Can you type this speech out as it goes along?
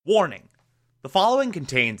Warning: the following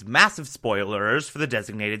contains massive spoilers for the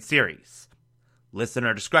designated series.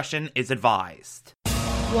 Listener discretion is advised.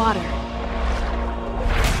 Water.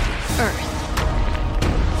 Earth.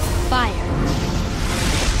 Fire.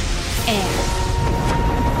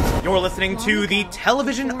 Air. You're listening to the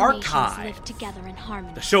Television Archive,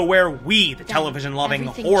 the show where we, the television-loving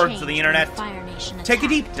hordes of the internet, take a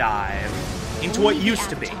deep dive into what used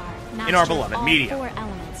to be in our beloved media.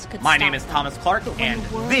 My name is Thomas Clark, and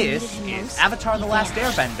this is Avatar: The Last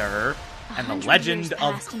Airbender and the Legend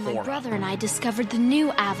of Korra. My brother and I discovered the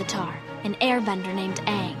new Avatar, an airbender named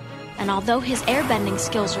Aang. And although his airbending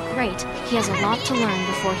skills are great, he has a lot to learn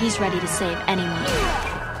before he's ready to save anyone.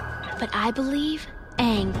 But I believe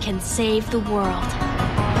Aang can save the world.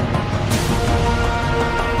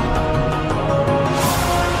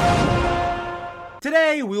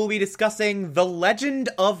 Today, we will be discussing The Legend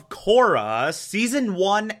of Korra, Season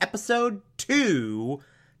 1, Episode 2,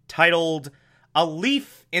 titled A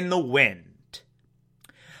Leaf in the Wind.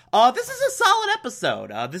 This is a solid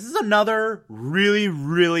episode. This is another really,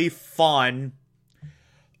 really fun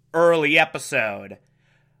early episode.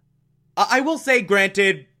 I will say,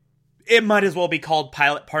 granted, it might as well be called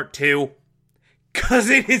Pilot Part 2, because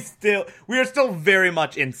we are still very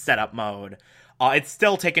much in setup mode. It's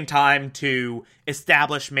still taking time to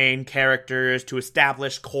establish main characters, to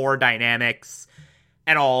establish core dynamics,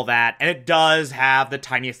 and all that. And it does have the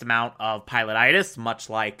tiniest amount of pilotitis, much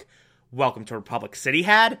like Welcome to Republic City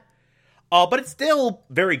had. But it's still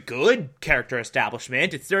very good character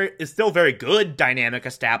establishment. It's still very good dynamic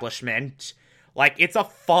establishment. Like, it's a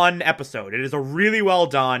fun episode. It is a really well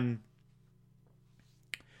done,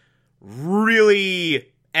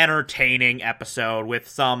 really entertaining episode with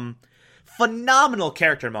some phenomenal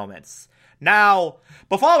character moments. Now,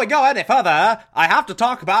 before we go any further, I have to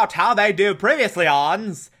talk about how they do previously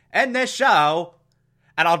ons in this show.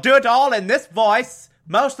 And I'll do it all in this voice,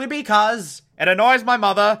 mostly because it annoys my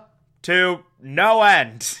mother to no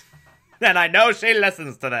end. And I know she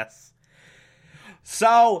listens to this.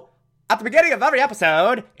 So, at the beginning of every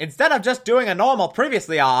episode, instead of just doing a normal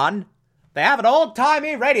previously on, they have an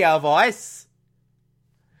old-timey radio voice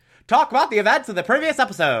talk about the events of the previous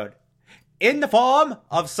episode in the form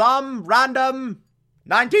of some random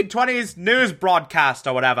 1920s news broadcast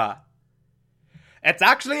or whatever. It's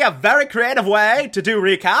actually a very creative way to do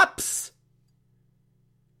recaps.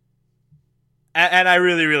 And I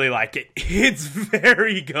really, really like it. It's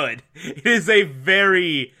very good. It is a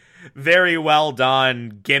very, very well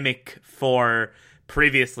done gimmick for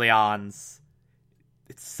previously ons.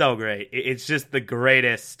 It's so great. It's just the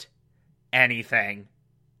greatest anything.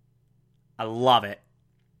 I love it.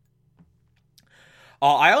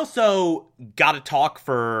 I also gotta talk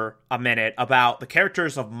for a minute about the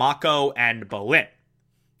characters of Mako and Bolin.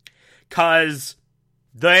 Cause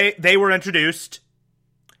they were introduced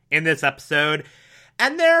in this episode,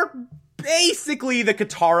 and they're basically the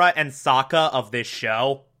Katara and Sokka of this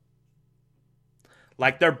show.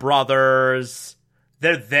 Like, they're brothers,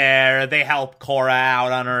 they're there, they help Korra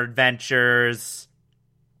out on her adventures,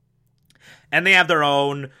 and they have their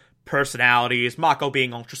own personalities, Mako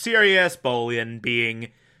being ultra serious, Bolin being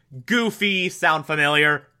goofy, sound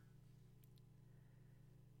familiar.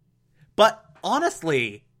 But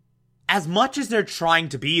honestly, as much as they're trying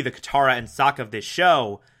to be the Katara and Sokka of this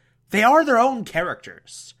show, they are their own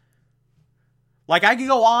characters. Like, I could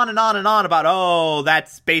go on and on and on about, oh,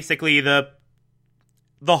 that's basically the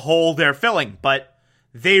hole they're filling, but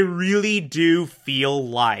they really do feel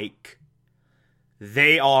like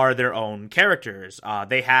they are their own characters.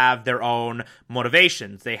 They have their own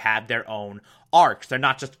motivations. They have their own arcs. They're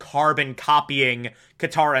not just carbon copying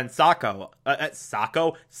Katara and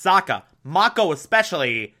Sokka. Mako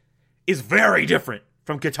especially is very different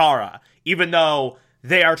from Katara, even though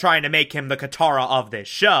they are trying to make him the Katara of this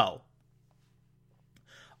show.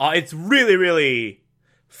 It's really, really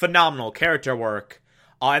phenomenal character work.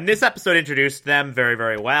 And this episode introduced them very,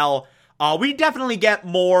 very well. We definitely get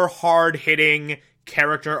more hard-hitting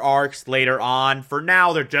character arcs later on. For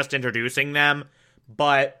now, they're just introducing them,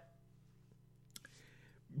 but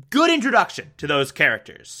good introduction to those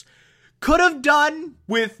characters. Could have done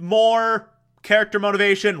with more character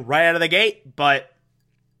motivation right out of the gate, but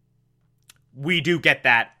we do get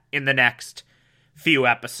that in the next few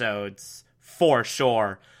episodes, for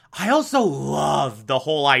sure. I also love the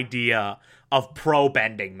whole idea of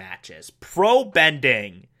pro-bending matches.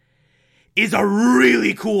 Pro-bending is a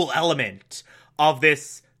really cool element of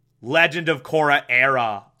this Legend of Korra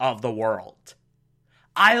era of the world.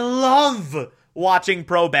 I love watching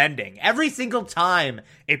pro-bending. Every single time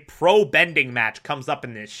a pro-bending match comes up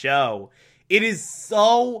in this show, it is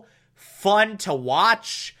so fun to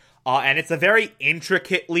watch. And it's a very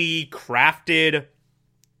intricately crafted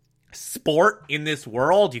sport in this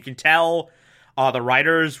world. You can tell the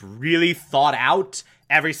writers really thought out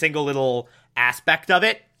every single little aspect of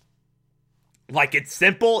it. Like, it's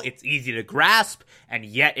simple, it's easy to grasp, and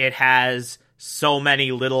yet it has so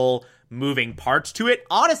many little moving parts to it.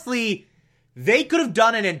 Honestly, they could have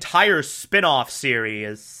done an entire spin-off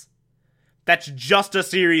series that's just a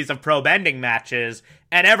series of pro bending matches,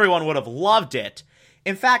 and everyone would have loved it.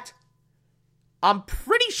 In fact, I'm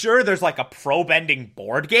pretty sure there's like a pro bending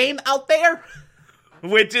board game out there,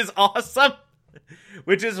 which is awesome,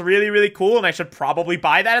 which is really, really cool, and I should probably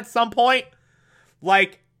buy that at some point.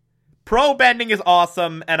 Like, pro bending is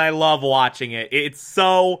awesome, and I love watching it. It's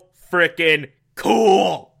so freaking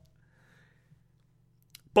cool.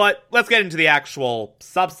 But let's get into the actual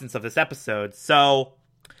substance of this episode. So,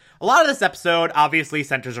 a lot of this episode obviously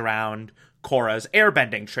centers around Korra's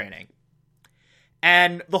airbending training.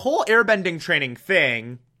 And the whole airbending training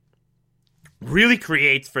thing really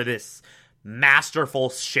creates for this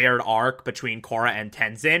masterful shared arc between Korra and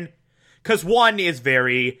Tenzin. Because one is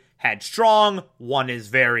very headstrong, one is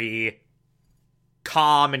very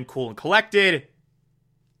calm and cool and collected.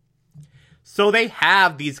 So they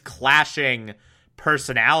have these clashing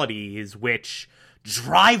personalities which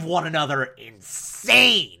drive one another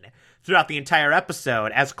insane throughout the entire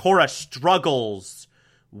episode as Korra struggles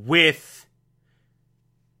with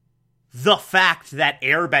the fact that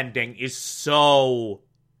airbending is so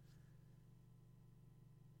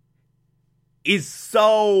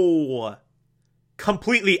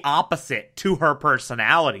completely opposite to her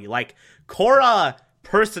personality. Like, Korra,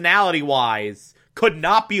 personality-wise, could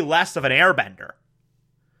not be less of an airbender.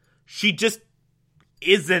 She just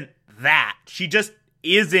isn't that. She just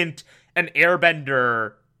isn't an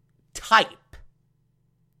airbender type.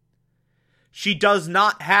 She does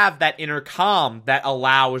not have that inner calm that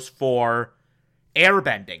allows for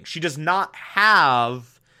airbending. She does not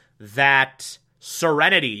have that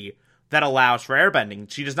serenity that allows for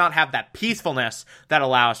airbending. She does not have that peacefulness that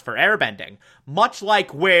allows for airbending. Much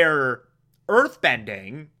like where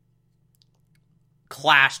earthbending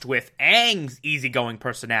clashed with Aang's easygoing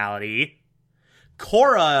personality,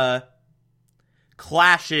 Korra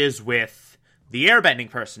clashes with the airbending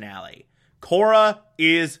personality. Korra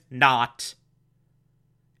is not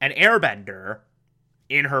an airbender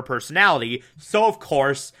in her personality, so of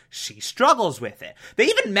course she struggles with it. They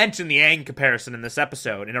even mention the Aang comparison in this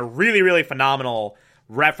episode in a really, really phenomenal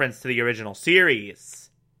reference to the original series.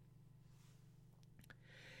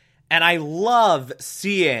 And I love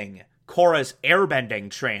seeing Korra's airbending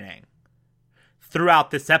training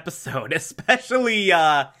throughout this episode, especially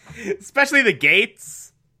the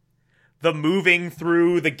gates, the moving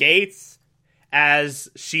through the gates as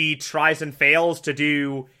she tries and fails to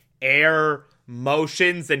do air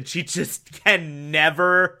motions, and she just can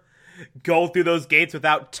never go through those gates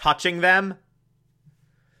without touching them.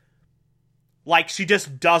 Like, she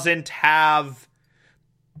just doesn't have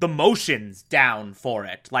the motions down for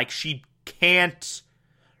it. Like, she can't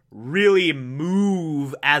really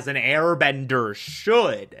move as an airbender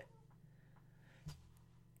should.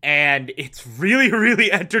 And it's really, really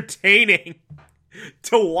entertaining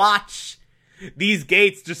to watch these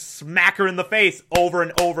gates just smack her in the face over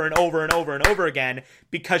and over and over and over and over again,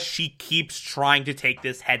 because she keeps trying to take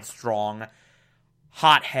this headstrong,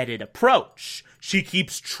 hot-headed approach. She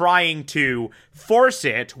keeps trying to force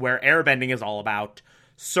it where airbending is all about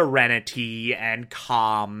serenity and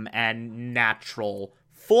calm and natural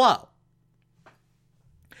flow.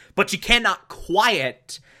 But she cannot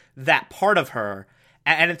quiet that part of her,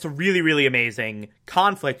 and it's a really, really amazing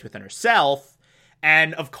conflict within herself.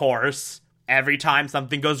 And of course, every time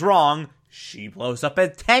something goes wrong, she blows up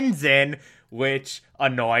at Tenzin, which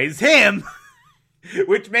annoys him.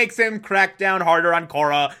 Which makes him crack down harder on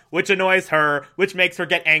Korra, which annoys her, which makes her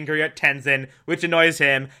get angry at Tenzin, which annoys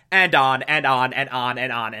him, and on, and on, and on,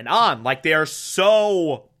 and on, and on. Like, they are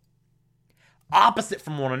so opposite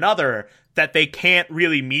from one another that they can't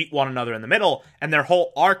really meet one another in the middle, and their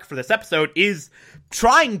whole arc for this episode is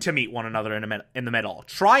trying to meet one another in the middle,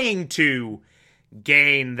 trying to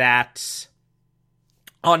gain that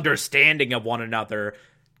understanding of one another,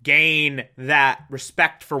 gain that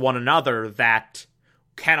respect for one another that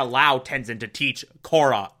can allow Tenzin to teach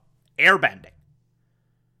Korra airbending.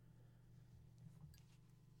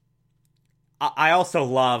 I also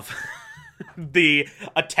love the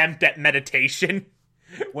attempt at meditation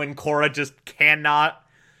when Korra just cannot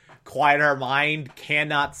quiet her mind,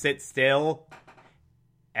 cannot sit still.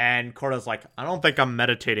 And Korra's like, I don't think I'm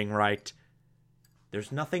meditating right.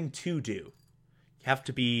 There's nothing to do. You have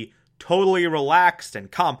to be totally relaxed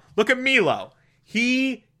and calm. Look at Milo.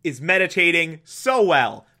 He is meditating so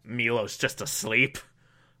well. Milo's just asleep.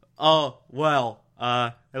 Oh, well,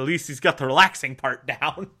 at least he's got the relaxing part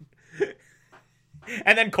down.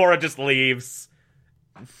 And then Korra just leaves.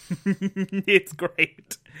 It's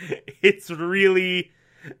great. It's really,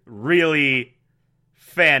 really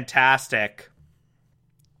fantastic.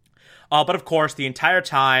 But of course, the entire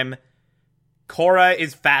time, Korra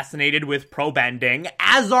is fascinated with pro bending,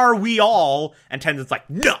 as are we all. And Tenzin's like,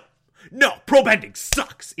 no, pro bending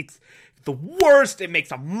sucks. It's the worst. It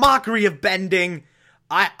makes a mockery of bending.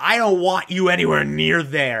 I don't want you anywhere near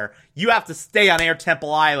there. You have to stay on Air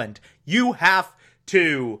Temple Island. You have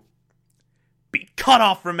to be cut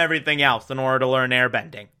off from everything else in order to learn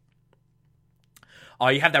airbending.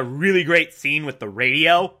 You have that really great scene with the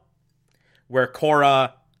radio where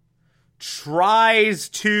Korra tries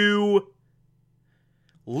to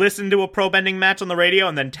listen to a pro bending match on the radio,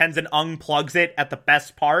 and then Tenzin unplugs it at the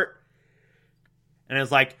best part. And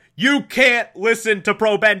is like, you can't listen to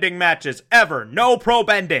pro bending matches ever. No pro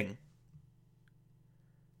bending.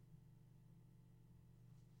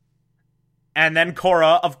 And then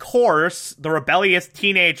Korra, of course, the rebellious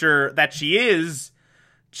teenager that she is,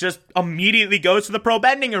 just immediately goes to the pro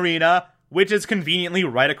bending arena, which is conveniently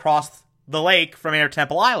right across the lake from Air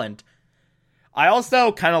Temple Island. I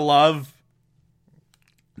also kind of love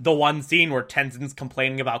the one scene where Tenzin's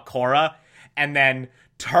complaining about Korra, and then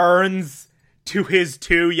turns to his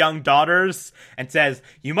two young daughters and says,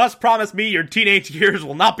 you must promise me your teenage years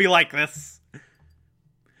will not be like this.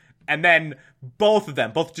 And then both of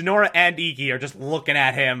them, both Jinora and Ikki, are just looking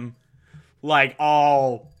at him like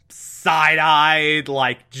all side-eyed,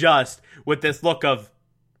 like just with this look of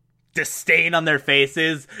disdain on their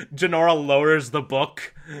faces. Jinora lowers the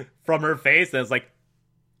book from her face and is like,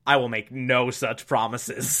 I will make no such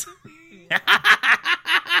promises.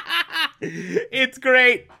 It's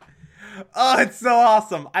great. Oh, it's so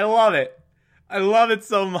awesome. I love it. I love it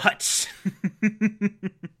so much.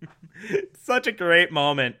 It's such a great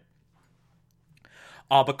moment.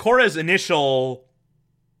 But Korra's initial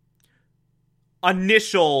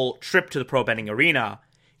trip to the pro bending arena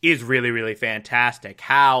is really, really fantastic.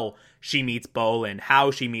 How she meets Bolin,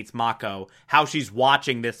 how she meets Mako, how she's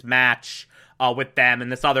watching this match with them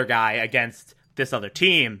and this other guy against this other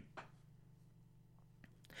team.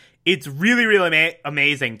 It's really, really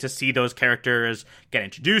amazing to see those characters get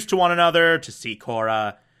introduced to one another, to see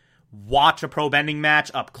Korra watch a pro bending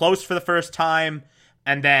match up close for the first time,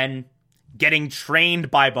 and then getting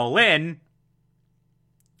trained by Bolin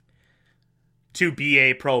to be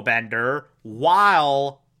a pro bender,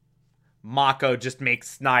 while Mako just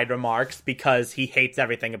makes snide remarks because he hates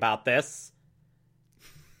everything about this.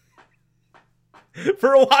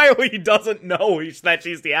 For a while, he doesn't know that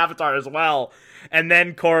she's the Avatar as well. And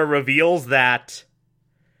then Korra reveals that.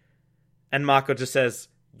 And Mako just says,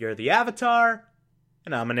 you're the Avatar,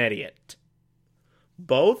 and I'm an idiot.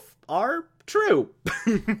 Both are true.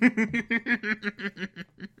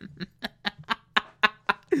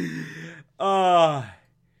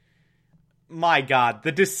 My God.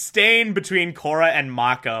 The disdain between Korra and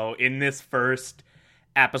Mako in this first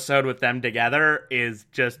episode with them together is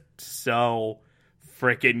just so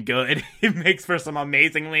freaking good. It makes for some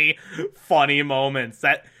amazingly funny moments.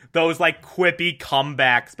 Those like quippy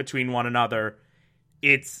comebacks between one another.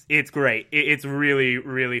 It's great. It's really,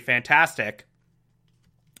 really fantastic.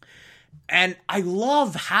 And I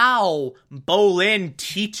love how Bolin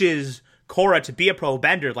teaches Korra to be a pro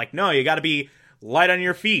bender. Like, no, you gotta be light on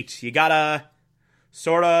your feet. You gotta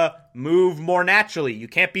sort of move more naturally. You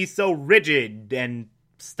can't be so rigid and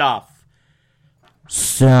stuff.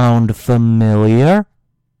 Sound familiar?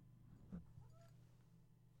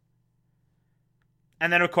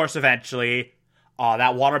 And then, of course, eventually,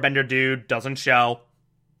 that waterbender dude doesn't show.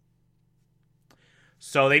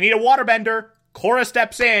 So they need a waterbender. Korra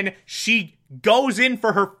steps in. She goes in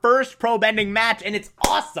for her first pro bending match, and it's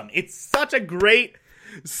awesome. It's such a great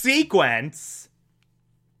sequence.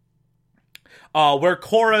 Where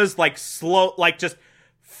Korra's like slow, like just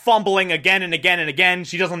fumbling again and again and again.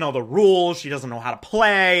 She doesn't know the rules. She doesn't know how to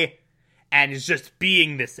play. And is just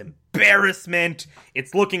being this embarrassment.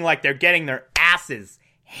 It's looking like they're getting their asses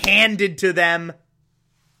handed to them.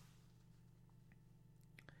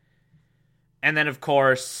 And then, of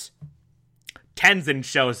course, Tenzin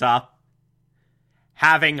shows up,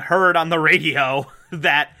 having heard on the radio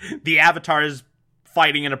that the Avatar is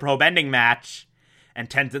fighting in a pro bending match. And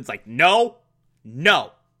Tenzin's like, no.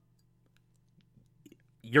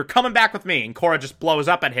 You're coming back with me. And Korra just blows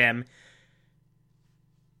up at him.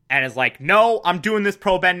 And is like, no, I'm doing this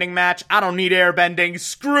pro bending match. I don't need air bending.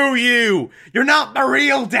 Screw you. You're not my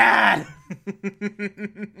real dad.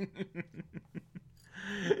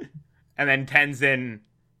 And then Tenzin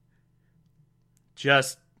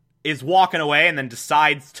just is walking away and then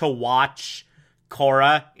decides to watch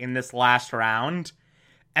Korra in this last round.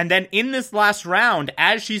 And then in this last round,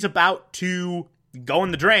 as she's about to go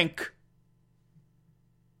in the drink,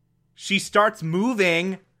 she starts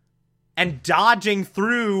moving and dodging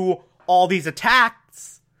through all these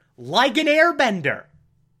attacks like an airbender.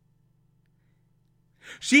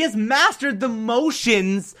 She has mastered the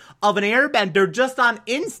motions of an airbender just on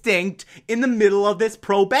instinct in the middle of this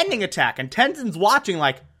pro-bending attack. And Tenzin's watching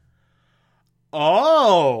like,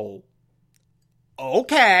 oh,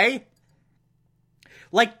 okay.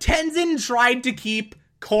 Like, Tenzin tried to keep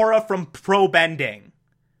Korra from pro-bending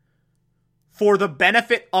for the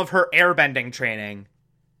benefit of her airbending training.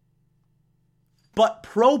 But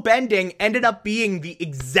pro-bending ended up being the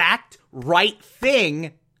exact right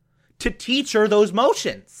thing to teach her those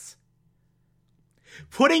motions.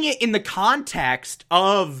 Putting it in the context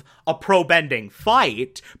of a pro-bending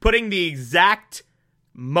fight, putting the exact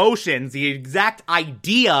motions, the exact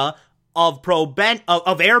idea of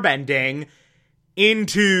airbending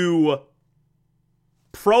into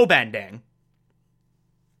pro-bending,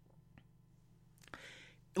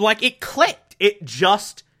 like, it clicked. It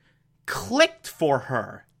just clicked for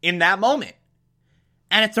her in that moment.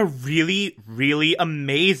 And it's a really, really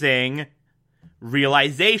amazing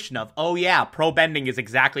realization of, oh yeah, pro-bending is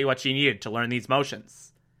exactly what she needed to learn these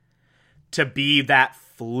motions. To be that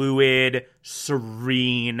fluid,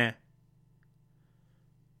 serene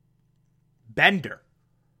bender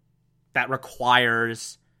that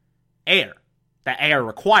requires air. That air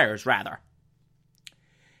requires, rather.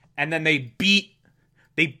 And then they beat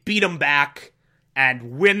him back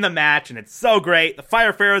and win the match, and it's so great. The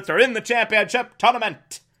Fire Ferrets are in the championship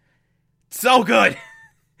tournament. So good.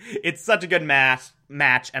 It's such a good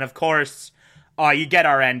match. And of course, you get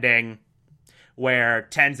our ending where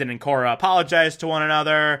Tenzin and Korra apologize to one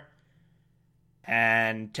another.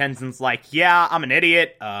 And Tenzin's like, yeah, I'm an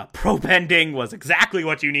idiot. Pro-bending was exactly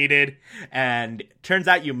what you needed. And turns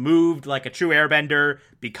out you moved like a true airbender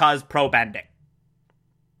because pro-bending.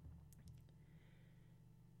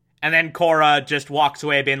 And then Korra just walks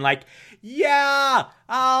away being like, yeah,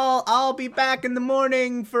 I'll be back in the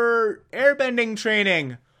morning for airbending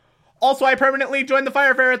training. Also, I permanently joined the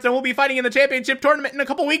Fire Ferrets and we'll be fighting in the championship tournament in a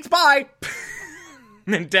couple weeks. Bye.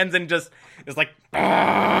 And Tenzin just is like,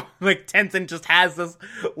 ugh. Like, Tenzin just has this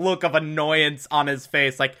look of annoyance on his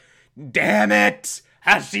face. Like, damn it.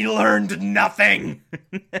 Has she learned nothing?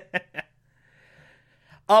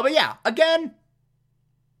 But yeah, again,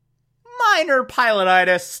 minor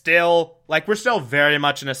pilotitis still. Like, we're still very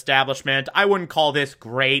much an establishment. I wouldn't call this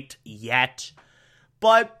great yet,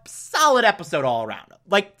 but solid episode all around.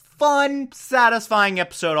 Like, fun, satisfying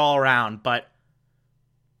episode all around, but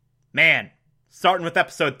man, starting with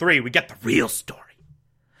episode 3, we get the real story.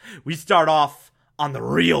 We start off on the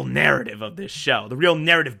real narrative of this show, the real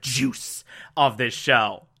narrative juice of this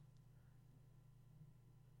show.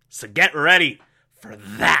 So get ready for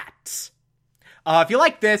that. If you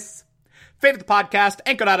like this, favorite the podcast,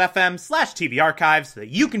 anchor.fm/TV archives, so that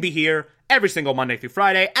you can be here every single Monday through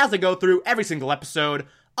Friday as I go through every single episode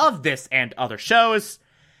of this and other shows.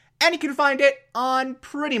 And you can find it on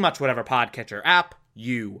pretty much whatever podcatcher app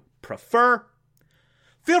you prefer.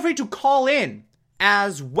 Feel free to call in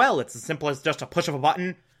as well. It's as simple as just a push of a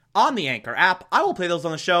button on the Anchor app. I will play those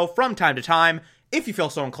on the show from time to time if you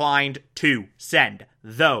feel so inclined to send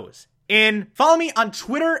those in. Follow me on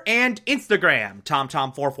Twitter and Instagram,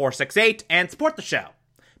 TomTom4468, and support the show.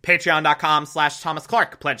 Patreon.com/Thomas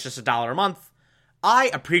Clark. Pledge just $1 a month.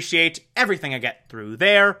 I appreciate everything I get through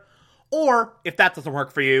there. Or, if that doesn't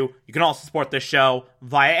work for you, you can also support this show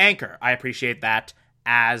via Anchor. I appreciate that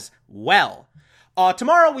as well.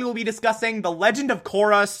 Tomorrow we will be discussing The Legend of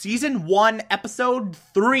Korra Season 1, Episode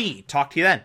 3. Talk to you then.